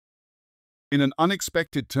In an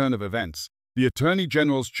unexpected turn of events, the Attorney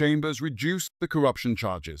General's chambers reduced the corruption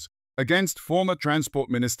charges against former Transport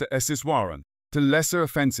Minister S Iswaran to lesser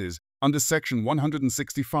offences under Section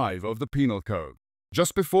 165 of the Penal Code,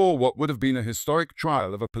 just before what would have been a historic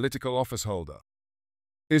trial of a political office holder.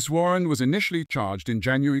 Iswaran was initially charged in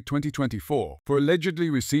January 2024 for allegedly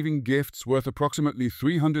receiving gifts worth approximately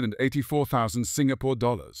 384,000 Singapore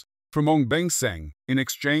dollars from Ong Beng Seng in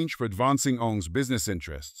exchange for advancing Ong's business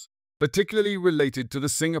interests, particularly related to the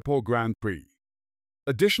Singapore Grand Prix.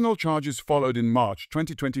 Additional charges followed in March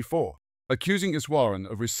 2024, accusing Iswaran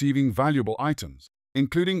of receiving valuable items,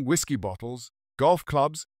 including whiskey bottles, golf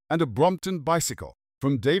clubs, and a Brompton bicycle,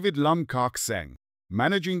 from David Lum Kok Seng,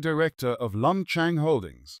 Managing Director of Lum Chang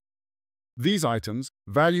Holdings. These items,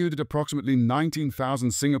 valued at approximately 19,000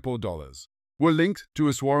 Singapore dollars, were linked to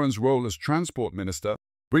Iswaran's role as Transport Minister,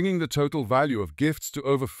 bringing the total value of gifts to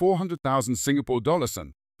over 400,000 Singapore dollars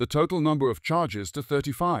and the total number of charges to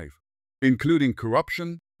 35, including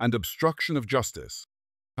corruption and obstruction of justice.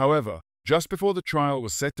 However, just before the trial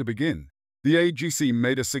was set to begin, the AGC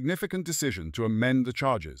made a significant decision to amend the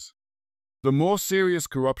charges. The more serious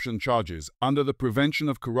corruption charges under the Prevention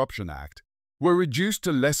of Corruption Act were reduced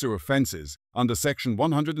to lesser offences under Section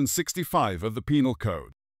 165 of the Penal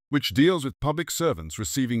Code, which deals with public servants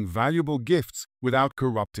receiving valuable gifts without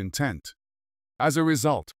corrupt intent. As a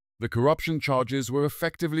result, the corruption charges were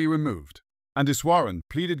effectively removed, and Iswaran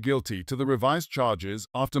pleaded guilty to the revised charges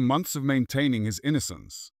after months of maintaining his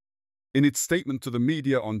innocence. In its statement to the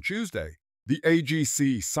media on Tuesday, the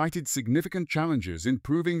AGC cited significant challenges in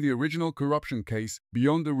proving the original corruption case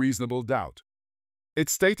beyond a reasonable doubt. It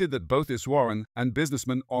stated that both Iswaran and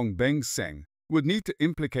businessman Ong Beng Seng would need to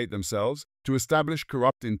implicate themselves to establish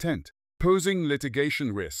corrupt intent, posing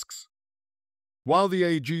litigation risks. While the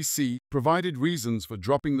AGC provided reasons for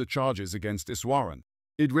dropping the charges against Iswaran,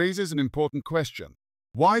 it raises an important question.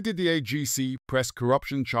 Why did the AGC press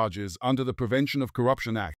corruption charges under the Prevention of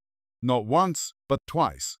Corruption Act, not once, but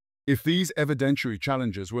twice, if these evidentiary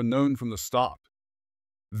challenges were known from the start?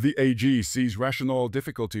 The AGC's rationale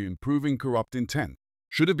difficulty in proving corrupt intent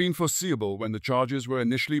should have been foreseeable when the charges were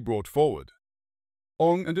initially brought forward.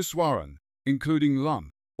 Ong and Iswaran, including Lum,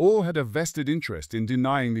 all had a vested interest in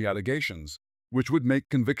denying the allegations, which would make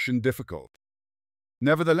conviction difficult.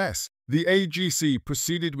 Nevertheless, the AGC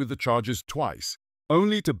proceeded with the charges twice,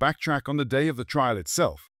 only to backtrack on the day of the trial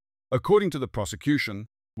itself, according to the prosecution,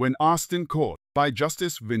 when asked in court by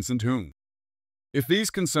Justice Vincent Hung. If these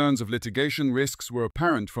concerns of litigation risks were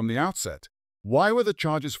apparent from the outset, why were the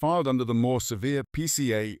charges filed under the more severe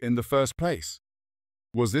PCA in the first place?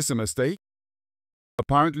 Was this a mistake?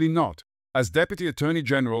 Apparently not, as Deputy Attorney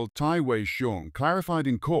General Tai Wei Xiong clarified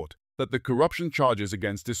in court that the corruption charges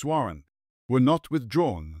against Iswaran were not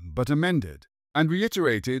withdrawn but amended, and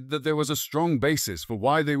reiterated that there was a strong basis for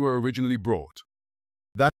why they were originally brought.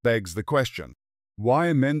 That begs the question, why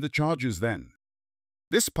amend the charges then?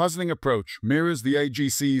 This puzzling approach mirrors the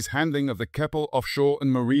AGC's handling of the Keppel offshore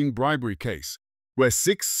and marine bribery case, where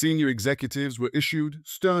 6 senior executives were issued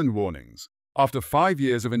stern warnings after 5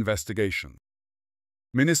 years of investigation.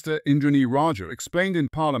 Minister Indranee Rajah explained in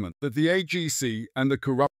Parliament that the AGC and the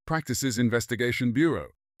Corrupt Practices Investigation Bureau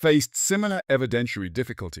faced similar evidentiary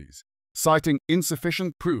difficulties, citing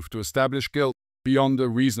insufficient proof to establish guilt beyond a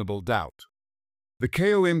reasonable doubt. The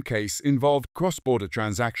KOM case involved cross-border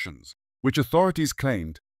transactions, which authorities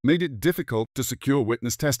claimed made it difficult to secure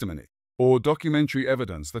witness testimony or documentary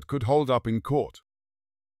evidence that could hold up in court.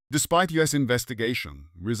 Despite U.S. investigation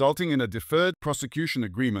resulting in a deferred prosecution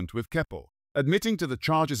agreement with Keppel, admitting to the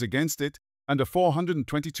charges against it and a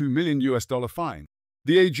 $422 million fine,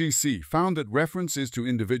 the AGC found that references to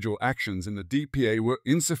individual actions in the DPA were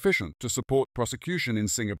insufficient to support prosecution in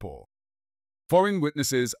Singapore. Foreign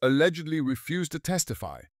witnesses allegedly refused to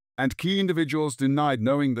testify, and key individuals denied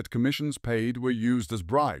knowing that commissions paid were used as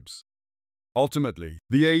bribes. Ultimately,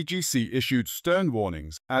 the AGC issued stern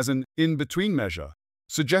warnings as an in-between measure,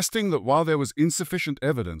 suggesting that while there was insufficient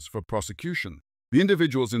evidence for prosecution, the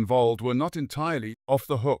individuals involved were not entirely off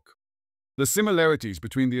the hook. The similarities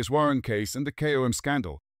between the Iswaran case and the KOM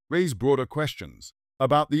scandal raise broader questions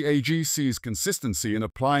about the AGC's consistency in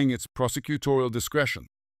applying its prosecutorial discretion.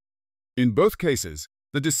 In both cases,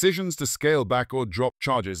 the decisions to scale back or drop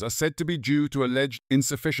charges are said to be due to alleged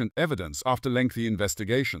insufficient evidence after lengthy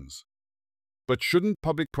investigations. But shouldn't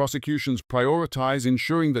public prosecutions prioritize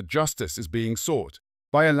ensuring that justice is being sought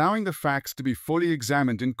by allowing the facts to be fully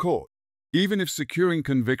examined in court, even if securing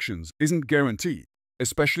convictions isn't guaranteed,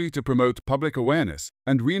 especially to promote public awareness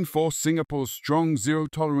and reinforce Singapore's strong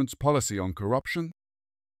zero-tolerance policy on corruption?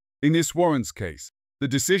 In Iswaran's case, the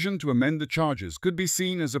decision to amend the charges could be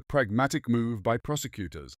seen as a pragmatic move by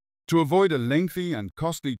prosecutors to avoid a lengthy and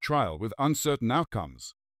costly trial with uncertain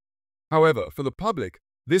outcomes. However, for the public,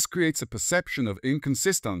 this creates a perception of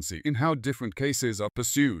inconsistency in how different cases are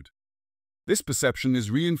pursued. This perception is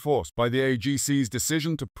reinforced by the AGC's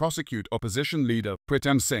decision to prosecute opposition leader David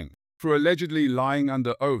Lum Kok Seng for allegedly lying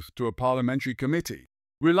under oath to a parliamentary committee,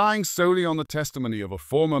 relying solely on the testimony of a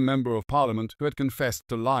former member of parliament who had confessed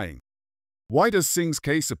to lying. Why does Seng's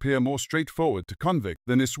case appear more straightforward to convict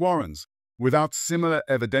than Iswaran's, without similar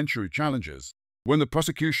evidentiary challenges, when the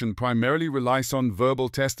prosecution primarily relies on verbal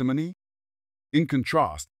testimony? In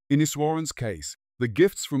contrast, in Iswaran's case, the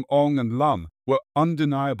gifts from Ong and Lum were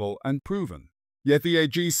undeniable and proven. Yet the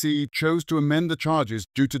AGC chose to amend the charges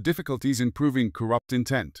due to difficulties in proving corrupt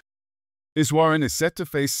intent. Iswaran is set to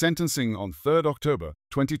face sentencing on 3 October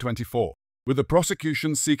 2024, with the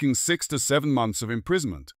prosecution seeking 6 to 7 months of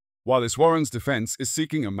imprisonment, while Iswaran's defense is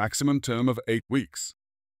seeking a maximum term of 8 weeks.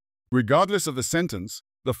 Regardless of the sentence,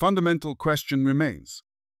 the fundamental question remains: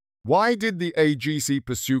 why did the AGC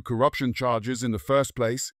pursue corruption charges in the first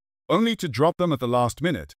place, only to drop them at the last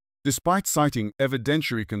minute, despite citing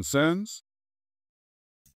evidentiary concerns?